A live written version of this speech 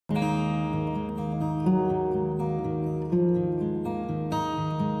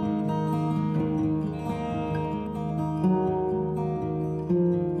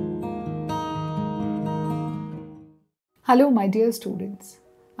Hello my dear students,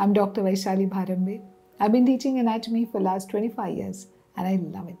 I'm Dr. Vaishaly Bharambe. I've been teaching anatomy for the last 25 years and I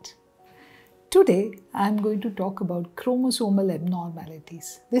love it. Today I'm going to talk about chromosomal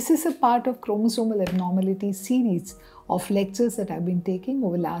abnormalities. This is a part of chromosomal abnormalities series of lectures that I've been taking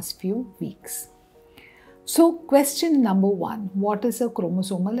over the last few weeks. So question number 1, what is a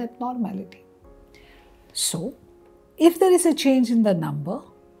chromosomal abnormality? So if there is a change in the number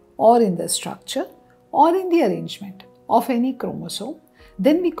or in the structure or in the arrangement of any chromosome,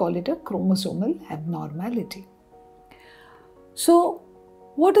 then we call it a chromosomal abnormality. So,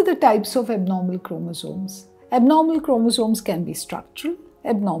 what are the types of abnormal chromosomes? Abnormal chromosomes can be structural,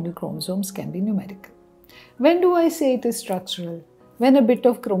 abnormal chromosomes can be numerical. When do I say it is structural? When a bit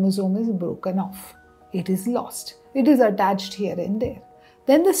of chromosome is broken off. It is lost. It is attached here and there.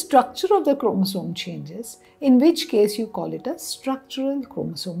 Then the structure of the chromosome changes, in which case you call it a structural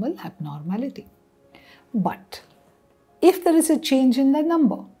chromosomal abnormality. But if there is a change in the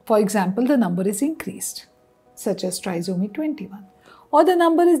number, for example, the number is increased, such as trisomy 21, or the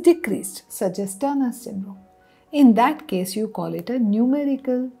number is decreased, such as Turner syndrome, in that case you call it a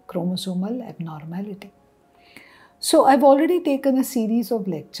numerical chromosomal abnormality. So I've already taken a series of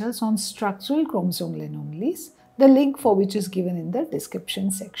lectures on structural chromosomal anomalies, the link for which is given in the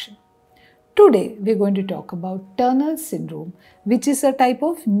description section. Today we're going to talk about Turner syndrome, which is a type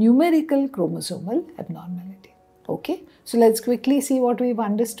of numerical chromosomal abnormality. Okay, so let's quickly see what we've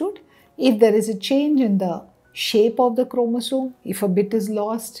understood. If there is a change in the shape of the chromosome, if a bit is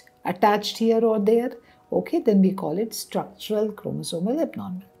lost, attached here or there, okay, then we call it structural chromosomal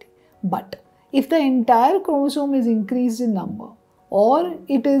abnormality. But if the entire chromosome is increased in number or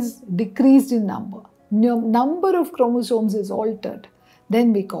it is decreased in number of chromosomes is altered,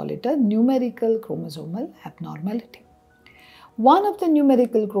 then we call it a numerical chromosomal abnormality. One of the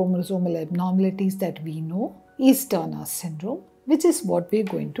numerical chromosomal abnormalities that we know is Turner syndrome, which is what we're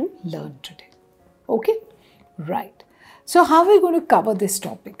going to learn today. Okay? Right. So how are we going to cover this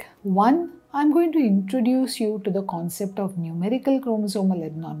topic? One, I'm going to introduce you to the concept of numerical chromosomal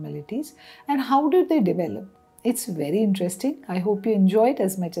abnormalities and how did they develop. It's very interesting. I hope you enjoy it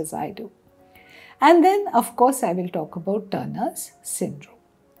as much as I do. And then, of course, I will talk about Turner's syndrome.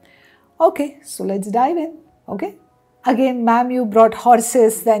 Okay, so let's dive in. Okay? Again, ma'am, you brought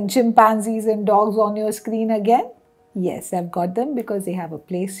horses, then chimpanzees and dogs on your screen again. Yes, I've got them because they have a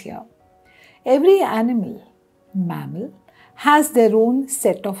place here. Every mammal, has their own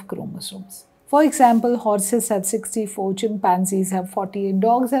set of chromosomes. For example, horses have 64, chimpanzees have 48,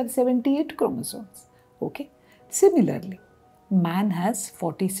 dogs have 78 chromosomes. Okay. Similarly, man has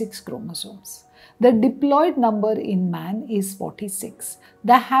 46 chromosomes. The diploid number in man is 46.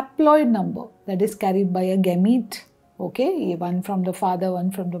 The haploid number, that is carried by a gamete, okay, one from the father,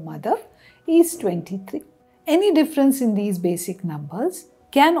 one from the mother, is 23. Any difference in these basic numbers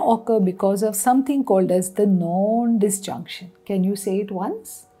can occur because of something called as the non-disjunction. Can you say it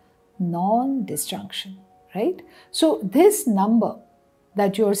once? Non-disjunction, right? So this number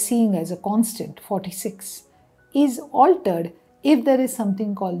that you are seeing as a constant, 46, is altered if there is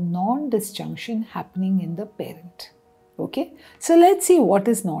something called non-disjunction happening in the parent. Okay, so let's see what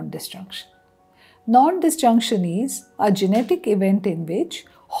is non-disjunction. Non-disjunction is a genetic event in which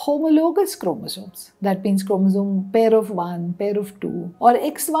homologous chromosomes, that means chromosome pair of 1, pair of 2 or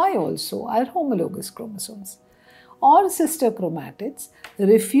XY also are homologous chromosomes, or sister chromatids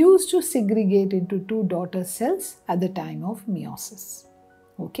refuse to segregate into two daughter cells at the time of meiosis.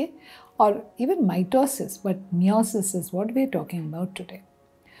 Okay, or even mitosis, but meiosis is what we are talking about today.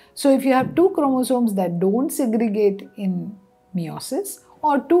 So if you have two chromosomes that don't segregate in meiosis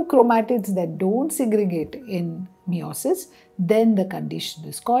or two chromatids that don't segregate in meiosis, then the condition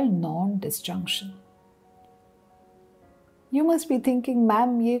is called non-disjunction. You must be thinking,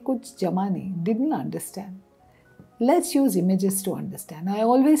 ma'am, ye kuch jama nahi, didn't understand. Let's use images to understand. I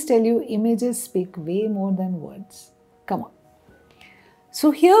always tell you, images speak way more than words. Come on. So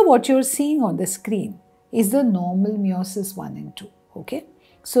here what you're seeing on the screen is the normal meiosis 1 and 2. Okay.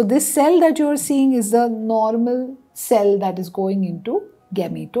 So this cell that you're seeing is the normal cell that is going into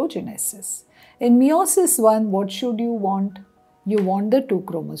gametogenesis. In meiosis 1, what should you want? You want the two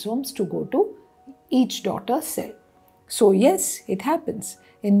chromosomes to go to each daughter cell. So yes, it happens.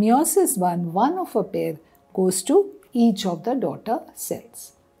 In meiosis 1, one of a pair goes to each of the daughter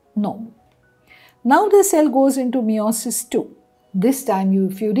cells. Normal. Now the cell goes into meiosis 2. This time,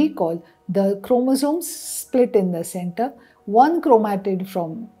 if you recall, the chromosomes split in the center. One chromatid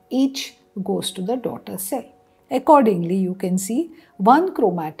from each goes to the daughter cell. Accordingly, you can see one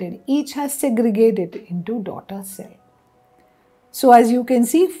chromatid each has segregated into daughter cell. So as you can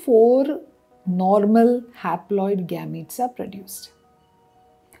see, 4 normal haploid gametes are produced.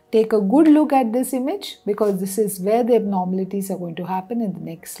 Take a good look at this image because this is where the abnormalities are going to happen in the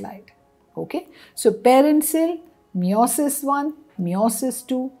next slide. Okay, so parent cell, meiosis 1, meiosis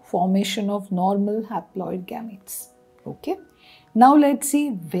 2, formation of normal haploid gametes. Okay, now let's see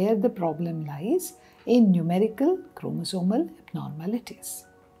where the problem lies in numerical chromosomal abnormalities.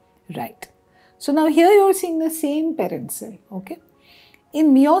 Right, so now here you are seeing the same parent cell. Okay,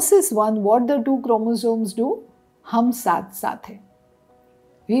 in meiosis 1, what the two chromosomes do? Hum saath saath hai.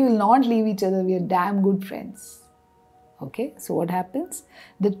 We will not leave each other, we are damn good friends. Okay, so what happens?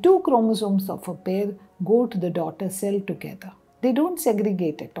 The two chromosomes of a pair go to the daughter cell together. They don't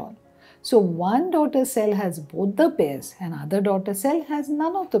segregate at all. So one daughter cell has both the pairs and other daughter cell has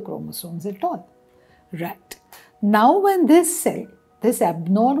none of the chromosomes at all. Right. Now when this cell, this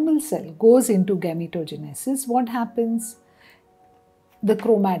abnormal cell goes into gametogenesis, what happens? The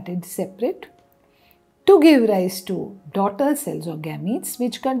chromatids separate to give rise to daughter cells or gametes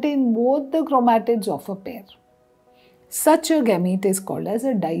which contain both the chromatids of a pair. Such a gamete is called as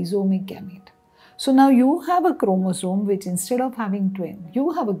a disomic gamete. So now you have a chromosome which instead of having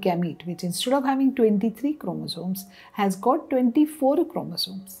you have a gamete which instead of having 23 chromosomes has got 24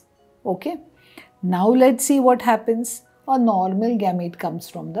 chromosomes. Okay. Now let's see what happens. A normal gamete comes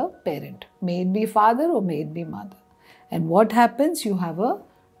from the parent. May it be father or may it be mother. And what happens? You have a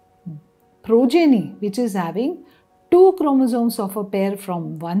progeny which is having two chromosomes of a pair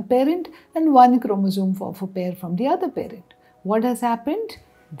from one parent and one chromosome of a pair from the other parent. What has happened?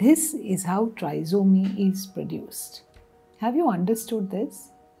 This is how trisomy is produced. Have you understood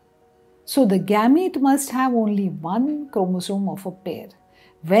this? So the gamete must have only one chromosome of a pair.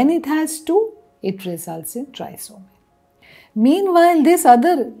 When it has two, it results in trisomy. Meanwhile, this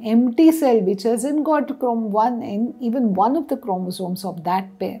other empty cell which hasn't got even one of the chromosomes of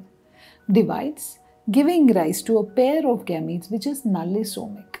that pair divides, giving rise to a pair of gametes which is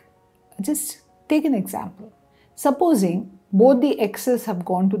nullisomic. Just take an example. Supposing both the X's have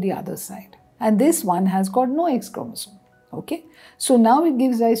gone to the other side and this one has got no X chromosome. Okay, so now it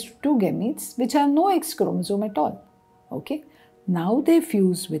gives rise to two gametes which have no X chromosome at all. Okay, now they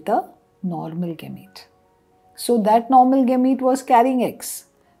fuse with a normal gamete. So that normal gamete was carrying X.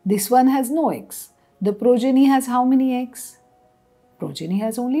 This one has no X. The progeny has how many X? Progeny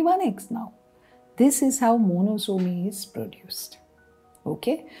has only one X now. This is how monosomy is produced.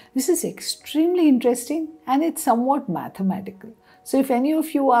 Okay, this is extremely interesting and it's somewhat mathematical. So if any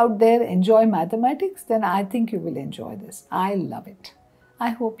of you out there enjoy mathematics, then I think you will enjoy this. I love it. I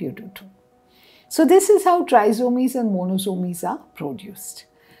hope you do too. So this is how trisomies and monosomies are produced.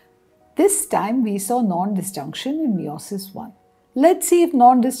 This time we saw non-disjunction in meiosis 1. Let's see if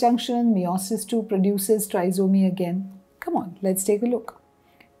non-disjunction in meiosis 2 produces trisomy again. Come on, let's take a look.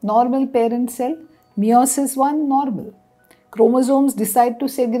 Normal parent cell, meiosis 1 normal. Chromosomes decide to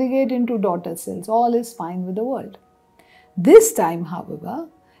segregate into daughter cells. All is fine with the world. This time, however,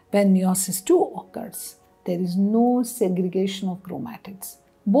 when meiosis 2 occurs, there is no segregation of chromatids.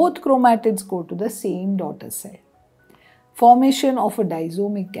 Both chromatids go to the same daughter cell. Formation of a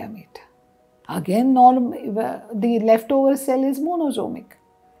disomic gamete. Again, the leftover cell is monosomic.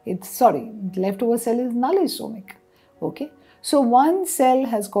 The leftover cell is nullisomic. Okay. So one cell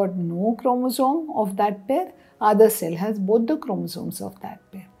has got no chromosome of that pair, other cell has both the chromosomes of that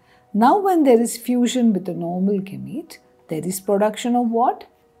pair. Now when there is fusion with the normal gamete, there is production of what?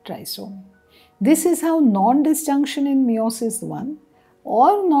 Trisomy. This is how non-disjunction in meiosis 1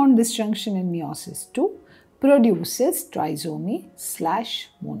 or non-disjunction in meiosis 2 produces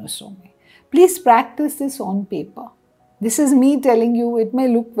trisomy/monosomy. Please practice this on paper. This is me telling you, it may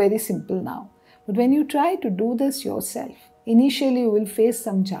look very simple now, but when you try to do this yourself, initially you will face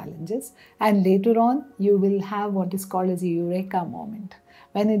some challenges and later on you will have what is called as a eureka moment.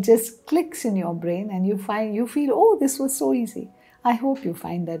 When it just clicks in your brain and you feel, oh, this was so easy. I hope you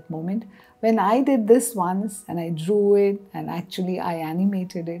find that moment. When I did this once and I drew it and actually I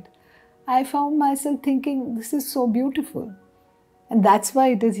animated it, I found myself thinking, this is so beautiful. And that's why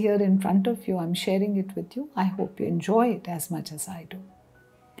it is here in front of you. I'm sharing it with you. I hope you enjoy it as much as I do.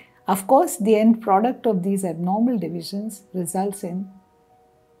 Of course, the end product of these abnormal divisions results in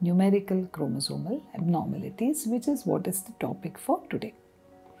numerical chromosomal abnormalities, which is what is the topic for today.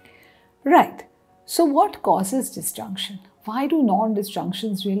 Right. So what causes disjunction? Why do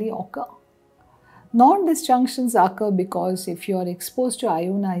non-disjunctions really occur? Non-disjunctions occur because if you are exposed to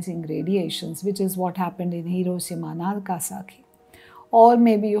ionizing radiations, which is what happened in Hiroshima and Nagasaki, or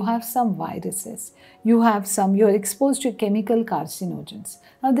maybe you have some viruses, you're exposed to chemical carcinogens.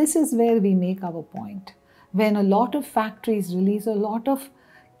 Now this is where we make our point. When a lot of factories release a lot of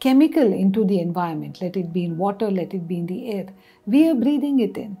chemical into the environment, let it be in water, let it be in the air, we are breathing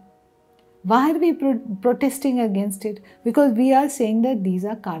it in. Why are we protesting against it? Because we are saying that these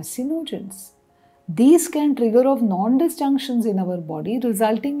are carcinogens. These can trigger off non-disjunctions in our body,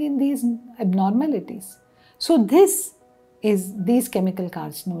 resulting in these abnormalities. So these chemical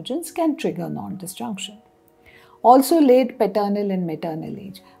carcinogens can trigger non-disjunction. Also late paternal and maternal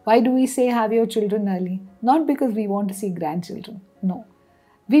age. Why do we say have your children early? Not because we want to see grandchildren. No.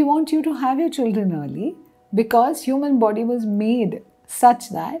 We want you to have your children early because human body was made such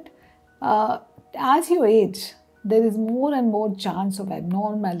that as you age, there is more and more chance of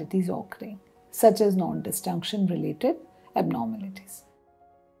abnormalities occurring, such as non-disjunction related abnormalities.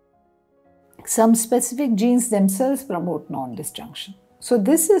 Some specific genes themselves promote non-disjunction. So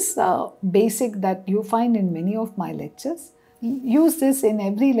this is basic that you find in many of my lectures. Use this in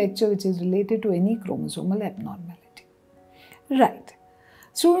every lecture which is related to any chromosomal abnormality. Right.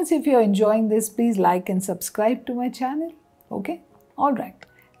 Students, if you are enjoying this, please like and subscribe to my channel. Okay. All right.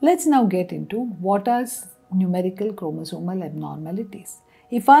 Let's now get into what are numerical chromosomal abnormalities.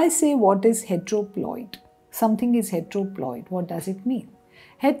 If I say what is heteroploid, something is heteroploid, what does it mean?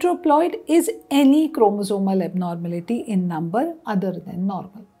 Heteroploid is any chromosomal abnormality in number other than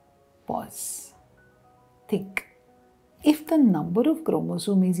normal. Pause. Think. If the number of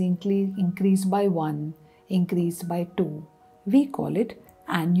chromosomes is increased by 1, increased by 2, we call it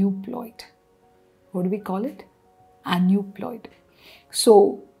aneuploid. What do we call it? Aneuploid.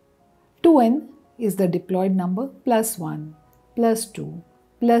 So, 2n is the diploid number, plus 1, plus 2,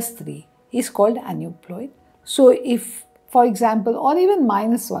 plus 3 is called aneuploid. So, if, for example, or even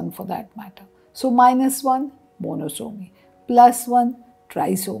minus 1 for that matter. So, minus 1, monosomy, plus 1,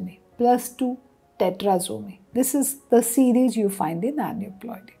 trisomy, plus 2, tetrasomy. This is the series you find in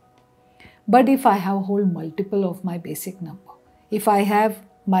aneuploid. But if I have a whole multiple of my basic number, if I have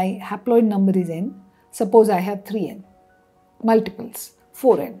my haploid number is n, suppose I have 3n, multiples,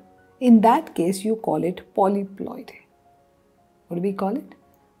 4n. In that case, you call it polyploid. What do we call it?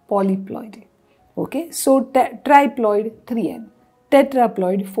 Polyploid. Okay, so triploid 3n,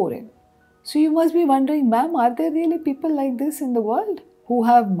 tetraploid 4n. So you must be wondering, ma'am, are there really people like this in the world who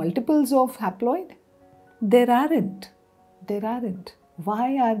have multiples of haploid? There aren't. There aren't.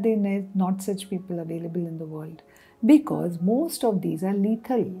 Why are there not such people available in the world? Because most of these are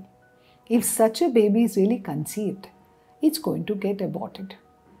lethal. If such a baby is really conceived, it's going to get aborted.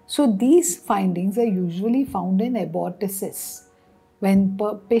 So these findings are usually found in abortuses. When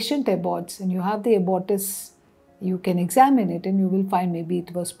patient aborts and you have the abortus, you can examine it and you will find maybe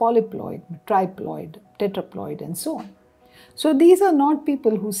it was polyploid, triploid, tetraploid and so on. So these are not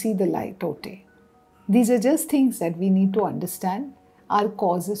people who see the light, okay. These are just things that we need to understand are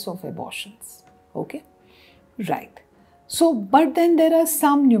causes of abortions, okay. Right. So, but then there are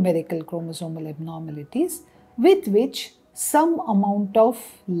some numerical chromosomal abnormalities with which some amount of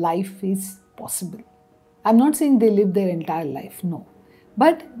life is possible. I'm not saying they live their entire life, no.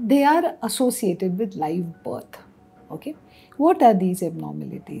 But they are associated with live birth, okay. What are these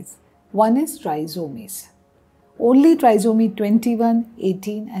abnormalities? One is trisomies. Only trisomy 21,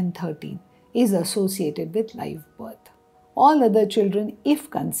 18 and 13 is associated with live birth. All other children, if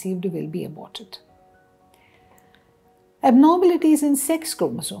conceived, will be aborted. Abnormalities in sex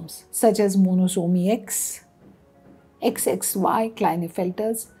chromosomes such as monosomy X, XXY,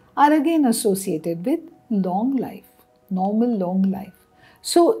 Klinefelters are again associated with long life, normal long life.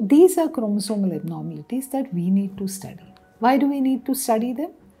 So these are chromosomal abnormalities that we need to study. Why do we need to study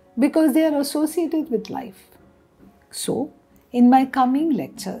them? Because they are associated with life. So in my coming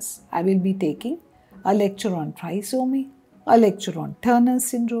lectures, I will be taking a lecture on trisomy, a lecture on Turner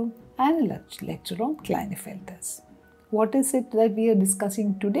syndrome and a lecture on Klinefelters. What is it that we are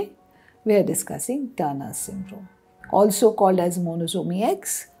discussing today? We are discussing Turner syndrome, also called as monosomy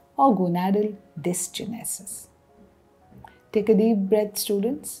X or gonadal dysgenesis. Take a deep breath,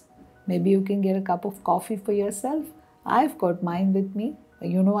 students. Maybe you can get a cup of coffee for yourself. I've got mine with me.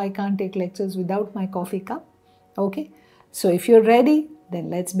 You know I can't take lectures without my coffee cup. Okay. So if you're ready, then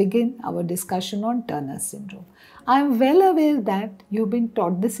let's begin our discussion on Turner syndrome. I'm well aware that you've been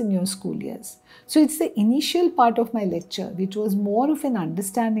taught this in your school years. So it's the initial part of my lecture, which was more of an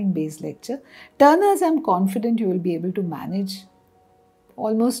understanding based lecture. Turner's, I'm confident you will be able to manage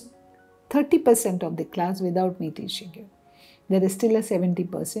almost 30% of the class without me teaching you. There is still a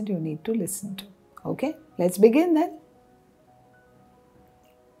 70% you need to listen to. Okay, let's begin then.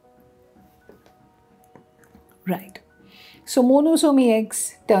 Right. So monosomy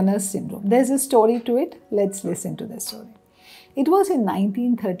X, Turner syndrome. There's a story to it. Let's listen to the story. It was in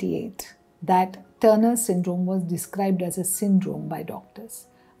 1938 that Turner syndrome was described as a syndrome by doctors.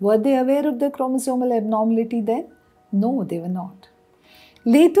 Were they aware of the chromosomal abnormality then? No, they were not.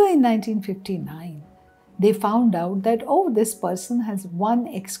 Later in 1959, they found out that, oh, this person has one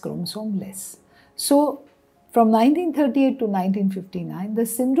X chromosome less. So, from 1938 to 1959, the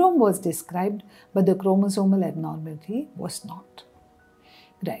syndrome was described, but the chromosomal abnormality was not.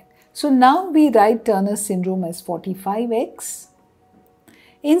 Right. So, now we write Turner syndrome as 45X.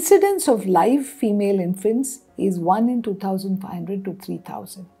 Incidence of live female infants is 1 in 2,500 to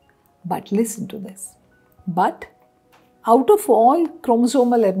 3,000. But listen to this. But out of all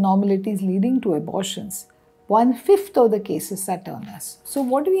chromosomal abnormalities leading to abortions, 1/5 of the cases are Turner's. So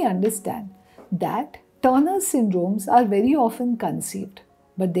what do we understand? That Turner syndromes are very often conceived,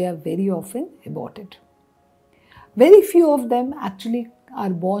 but they are very often aborted. Very few of them actually are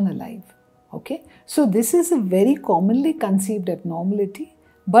born alive. Okay, so this is a very commonly conceived abnormality,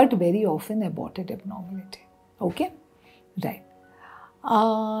 but very often aborted abnormality. Okay, right.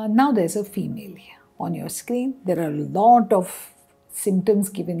 Now there's a female here on your screen. There are a lot of symptoms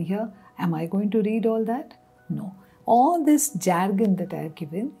given here. Am I going to read all that? No. All this jargon that I have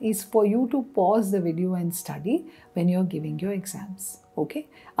given is for you to pause the video and study when you're giving your exams. Okay.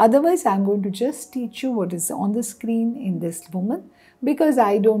 Otherwise, I'm going to just teach you what is on the screen in this woman, because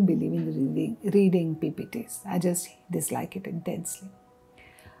I don't believe in reading PPTs. I just dislike it intensely.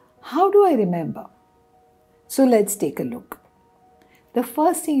 How do I remember? So let's take a look. The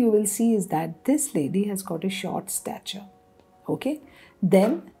first thing you will see is that this lady has got a short stature. Okay.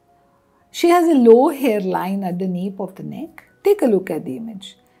 Then she has a low hairline at the nape of the neck. Take a look at the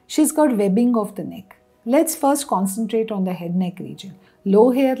image. She's got webbing of the neck. Let's first concentrate on the head neck region.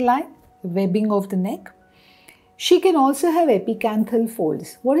 Low hairline, webbing of the neck. She can also have epicanthal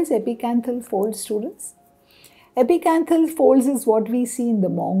folds. What is epicanthal folds, students? Epicanthal folds is what we see in the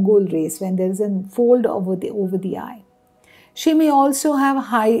Mongol race when there is a fold over the eye. She may also have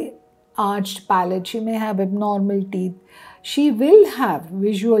high arched palate. She may have abnormal teeth. She will have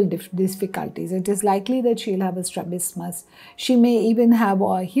visual difficulties. It is likely that she'll have a strabismus. She may even have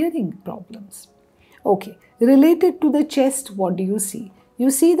hearing problems. Okay, related to the chest, what do you see? You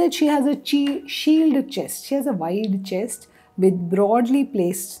see that she has a shield chest. She has a wide chest with broadly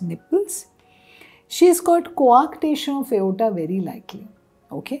placed nipples. She's got coarctation of aorta very likely.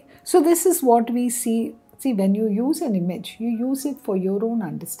 Okay, so this is what we see. See, when you use an image, you use it for your own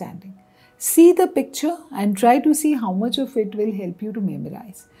understanding. See the picture and try to see how much of it will help you to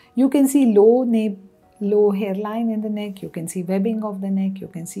memorize. You can see low hairline in the neck. You can see webbing of the neck. You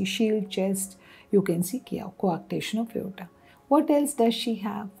can see shield chest. You can see coarctation of aorta. What else does she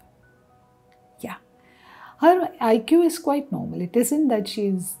have? Yeah, her IQ is quite normal. It isn't that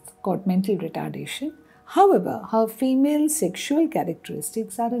she's got mental retardation. However, her female sexual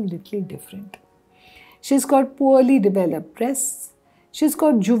characteristics are a little different. She's got poorly developed breasts. She's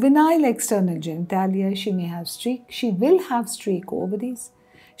got juvenile external genitalia. She may have streak. She will have streak ovaries.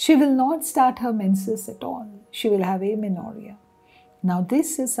 She will not start her menses at all. She will have amenorrhea. Now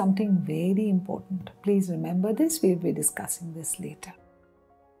this is something very important. Please remember this. We'll be discussing this later.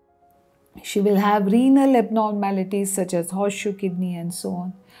 She will have renal abnormalities such as horseshoe kidney and so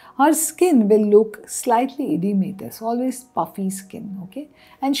on. Her skin will look slightly edematous, always puffy skin, okay?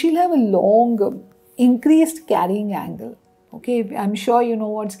 And she'll have a long, increased carrying angle, okay? I'm sure you know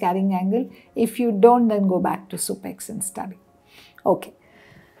what's carrying angle. If you don't, then go back to SUPEX and study. Okay.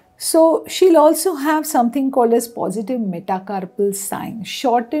 So she'll also have something called as positive metacarpal sign,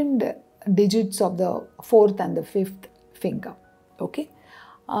 shortened digits of the 4th and the 5th finger, okay?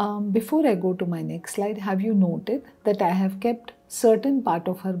 Before I go to my next slide, have you noted that I have kept certain part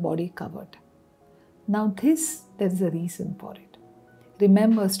of her body covered? Now there is a reason for it.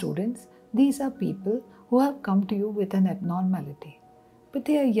 Remember students, these are people who have come to you with an abnormality, but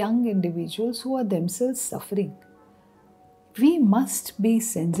they are young individuals who are themselves suffering. We must be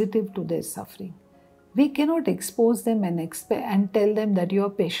sensitive to their suffering. We cannot expose them and tell them that your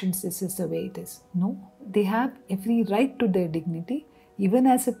patients, this is the way it is. No, they have every right to their dignity, even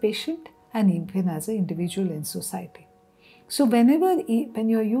as a patient and even as an individual in society. So when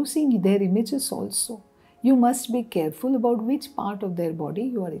you're using their images also, you must be careful about which part of their body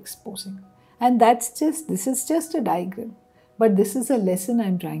you are exposing. And this is just a diagram, but this is a lesson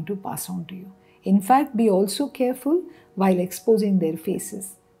I'm trying to pass on to you. In fact, be also careful while exposing their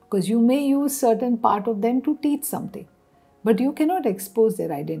faces, because you may use certain part of them to teach something, but you cannot expose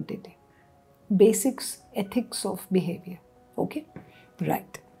their identity. Basics, ethics of behavior, okay?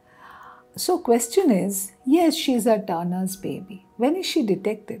 Right. So question is, yes, she's a Turner's baby. When is she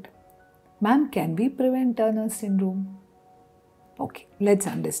detected? Ma'am, can we prevent Turner syndrome? Okay, let's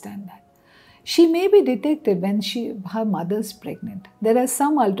understand that. She may be detected when her mother is pregnant. There are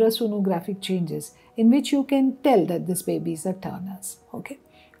some ultrasonographic changes in which you can tell that this baby is a Turner's. Okay?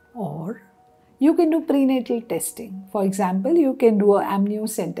 Or you can do prenatal testing. For example, you can do an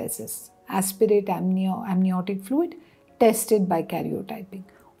amniocentesis, aspirate amniotic fluid, tested by karyotyping.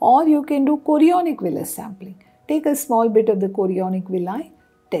 Or you can do chorionic villus sampling. Take a small bit of the chorionic villi,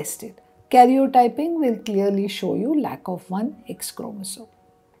 test it. Karyotyping will clearly show you lack of one X chromosome.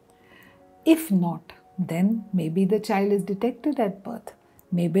 If not, then maybe the child is detected at birth.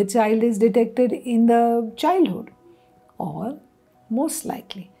 Maybe the child is detected in the childhood. Or most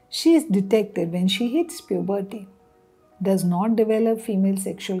likely, she is detected when she hits puberty, does not develop female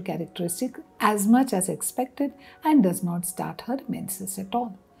sexual characteristics as much as expected, and does not start her menses at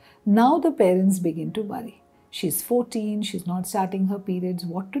all. Now the parents begin to worry. She's 14, she's not starting her periods,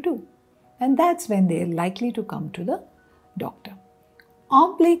 what to do? And that's when they are likely to come to the doctor.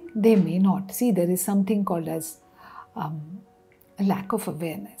 Oblique, they may not. See, there is something called as a lack of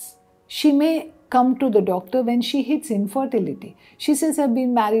awareness. She may come to the doctor when she hits infertility. She says, I've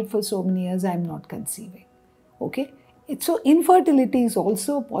been married for so many years, I'm not conceiving. Okay? So infertility is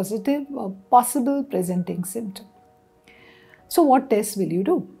also a positive or possible presenting symptom. So what tests will you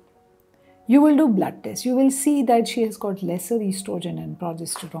do? You will do blood tests. You will see that she has got lesser estrogen and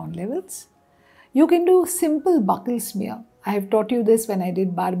progesterone levels. You can do simple Buccal smear. I have taught you this when I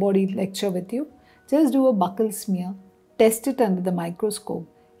did Barr body lecture with you. Just do a Buccal smear, test it under the microscope.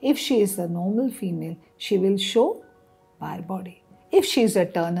 If she is a normal female, she will show Barr body. If she is a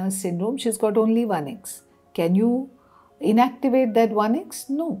Turner syndrome, she's got only one X. Can you inactivate that one X?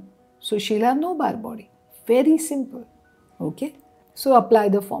 No. So she'll have no Barr body. Very simple. Okay. So apply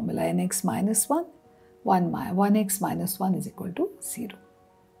the formula nx minus 1, 1x minus 1 is equal to 0.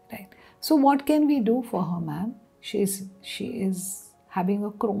 Right. So what can we do for her, ma'am? She is having a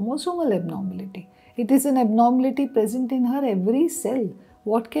chromosomal abnormality. It is an abnormality present in her every cell.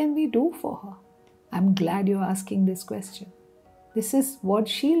 What can we do for her? I'm glad you're asking this question. This is what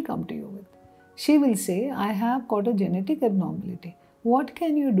she'll come to you with. She will say, I have got a genetic abnormality. What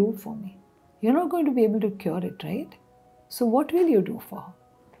can you do for me? You're not going to be able to cure it, right? So what will you do for her?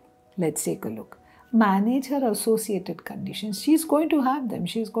 Let's take a look. Manage her associated conditions. She's going to have them.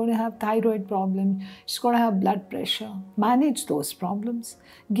 She's going to have thyroid problems. She's going to have blood pressure. Manage those problems.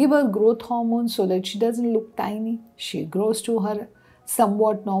 Give her growth hormones so that she doesn't look tiny. She grows to her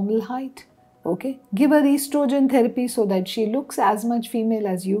somewhat normal height. Okay. Give her estrogen therapy so that she looks as much female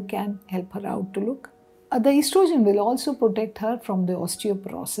as you can. Help her out to look. The estrogen will also protect her from the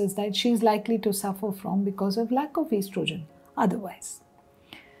osteoporosis that she is likely to suffer from because of lack of estrogen otherwise.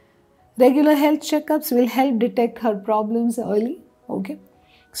 Regular health checkups will help detect her problems early. Okay.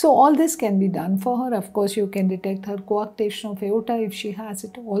 So all this can be done for her. Of course, you can detect her coarctation of aorta if she has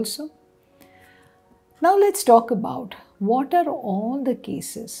it also. Now let's talk about what are all the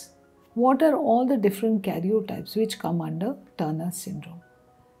cases, what are all the different karyotypes which come under Turner syndrome.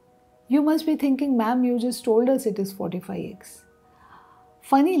 You must be thinking, ma'am, you just told us it is 45X.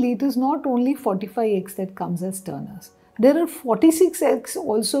 Funnily, it is not only 45X that comes as Turner's. There are 46X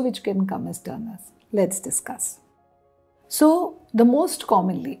also which can come as Turner's. Let's discuss. So, the most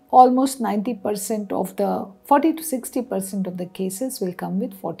commonly, almost 90% of the 40 to 60% of the cases will come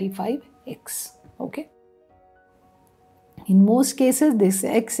with 45X. Okay. In most cases, this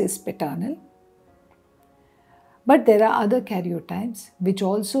X is paternal. But there are other karyotypes which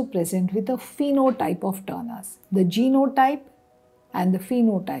also present with a phenotype of Turner's. The genotype and the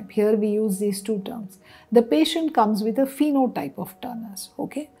phenotype. Here we use these two terms. The patient comes with a phenotype of Turner's.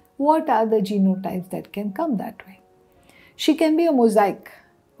 Okay. What are the genotypes that can come that way? She can be a mosaic.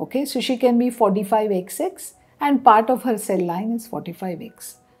 Okay. So she can be 45XX and part of her cell line is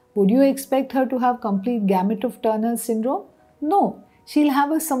 45X. Would you expect her to have complete gamut of Turner's syndrome? No. She'll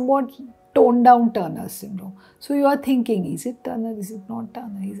have a somewhat toned down Turner syndrome. So you are thinking, is it Turner? Is it not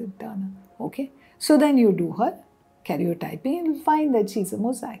Turner? Is it Turner? Okay. So then you do her karyotyping and you'll find that she's a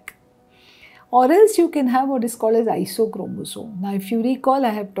mosaic. Or else you can have what is called as isochromosome. Now if you recall, I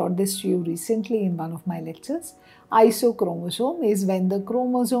have taught this to you recently in one of my lectures. Isochromosome is when the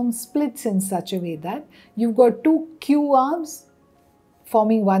chromosome splits in such a way that you've got two Q arms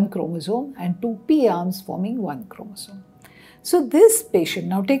forming one chromosome and two P arms forming one chromosome. So this patient,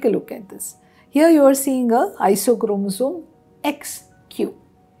 now take a look at this. Here you are seeing a isochromosome XQ.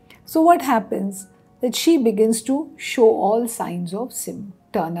 So what happens? That she begins to show all signs of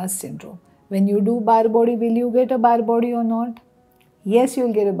Turner syndrome. When you do Barr body, will you get a Barr body or not? Yes, you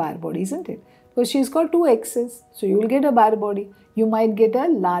will get a Barr body, isn't it? Because she's got two X's, so you will get a Barr body. You might get a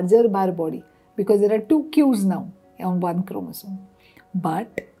larger Barr body because there are two Q's now on one chromosome.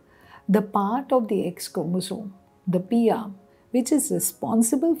 But the part of the X chromosome, the P arm, which is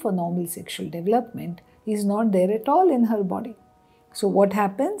responsible for normal sexual development, is not there at all in her body. So what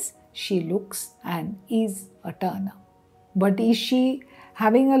happens? She looks and is a Turner. But is she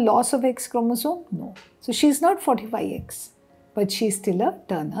having a loss of X chromosome? No. So she is not 45X, but she is still a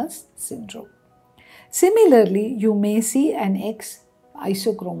Turner's syndrome. Similarly, you may see an X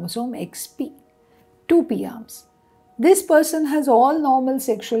isochromosome XP, 2 P arms. This person has all normal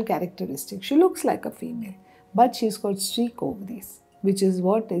sexual characteristics. She looks like a female, but she's got streak ovaries, which is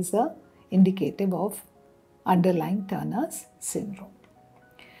what is the indicative of underlying Turner's syndrome.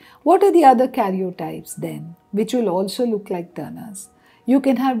 What are the other karyotypes then, which will also look like Turner's? You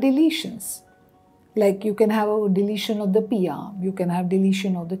can have deletions, like you can have a deletion of the P arm, you can have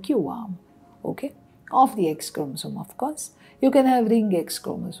deletion of the Q arm, okay, of the X chromosome, of course. You can have ring X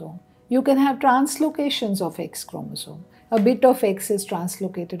chromosome. You can have translocations of X chromosome. A bit of X is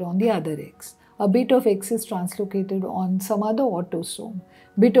translocated on the other X. A bit of X is translocated on some other autosome.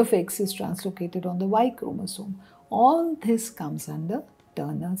 Bit of X is translocated on the Y chromosome. All this comes under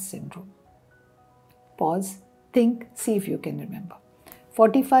Turner syndrome. Pause, think, see if you can remember.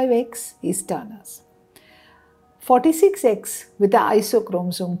 45X is Turner's. 46X with the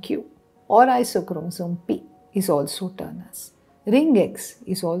isochromosome Q or isochromosome P is also Turner's. Ring X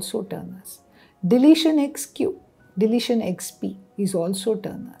is also Turner's. Deletion XQ, deletion XP is also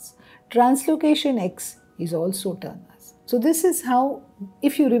Turner's. Translocation X is also Turner's. So this is how,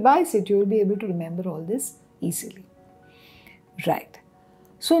 if you revise it, you will be able to remember all this easily. Right.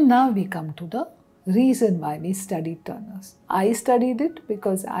 So now we come to the reason why we studied Turner's. I studied it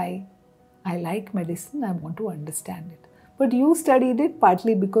because I like medicine, I want to understand it. But you studied it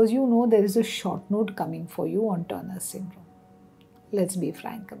partly because you know there is a short note coming for you on Turner's syndrome. Let's be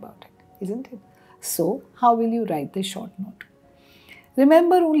frank about it, isn't it? So, how will you write the short note?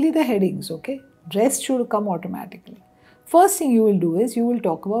 Remember only the headings, okay? Rest should come automatically. First thing you will do is you will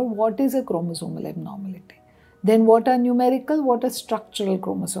talk about what is a chromosomal abnormality. Then what are numerical, what are structural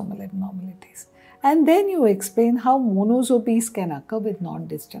chromosomal abnormalities. And then you explain how monozopies can occur with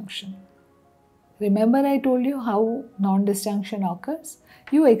non-disjunction. Remember I told you how non-disjunction occurs?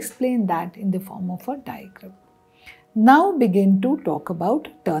 You explain that in the form of a diagram. Now begin to talk about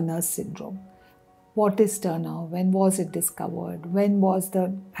Turner's syndrome. What is Turner? When was it discovered? When was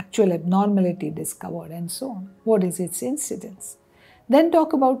the actual abnormality discovered? And so on. What is its incidence? Then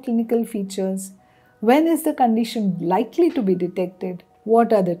talk about clinical features. When is the condition likely to be detected?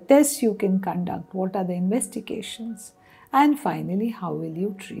 What are the tests you can conduct? What are the investigations? And finally, how will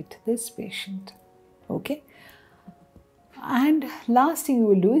you treat this patient? Okay. And last thing you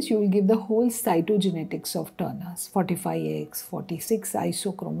will do is you will give the whole cytogenetics of Turner's, 45X, 46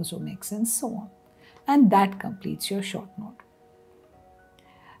 isochromosome X and so on. And that completes your short note.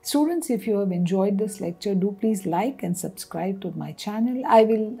 Students, if you have enjoyed this lecture, do please like and subscribe to my channel. I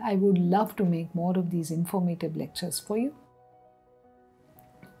would love to make more of these informative lectures for you.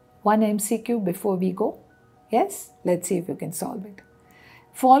 One MCQ before we go. Yes? Let's see if you can solve it.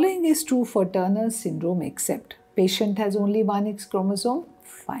 Following is true for Turner's syndrome except patient has only one X chromosome?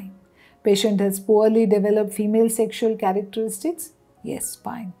 Fine. Patient has poorly developed female sexual characteristics? Yes,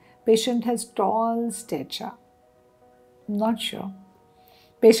 fine. Patient has tall stature? Not sure.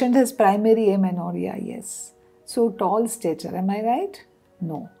 Patient has primary amenorrhea? Yes. So tall stature, am I right?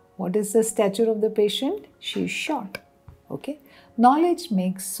 No. What is the stature of the patient? She is short. Okay. Knowledge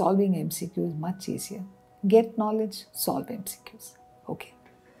makes solving MCQs much easier. Get knowledge, solve MCQs. Okay.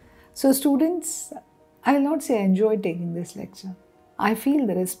 So students, I will not say I enjoyed taking this lecture. I feel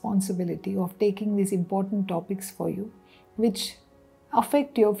the responsibility of taking these important topics for you, which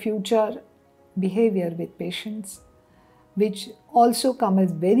affect your future behavior with patients, which also come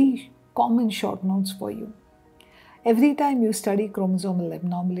as very common short notes for you. Every time you study chromosomal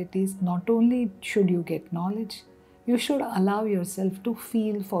abnormalities, not only should you get knowledge, you should allow yourself to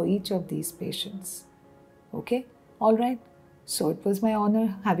feel for each of these patients. Okay? All right? So it was my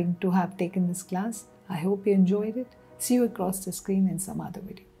honor having to have taken this class. I hope you enjoyed it. See you across the screen in some other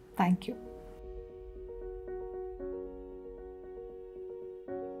video. Thank you.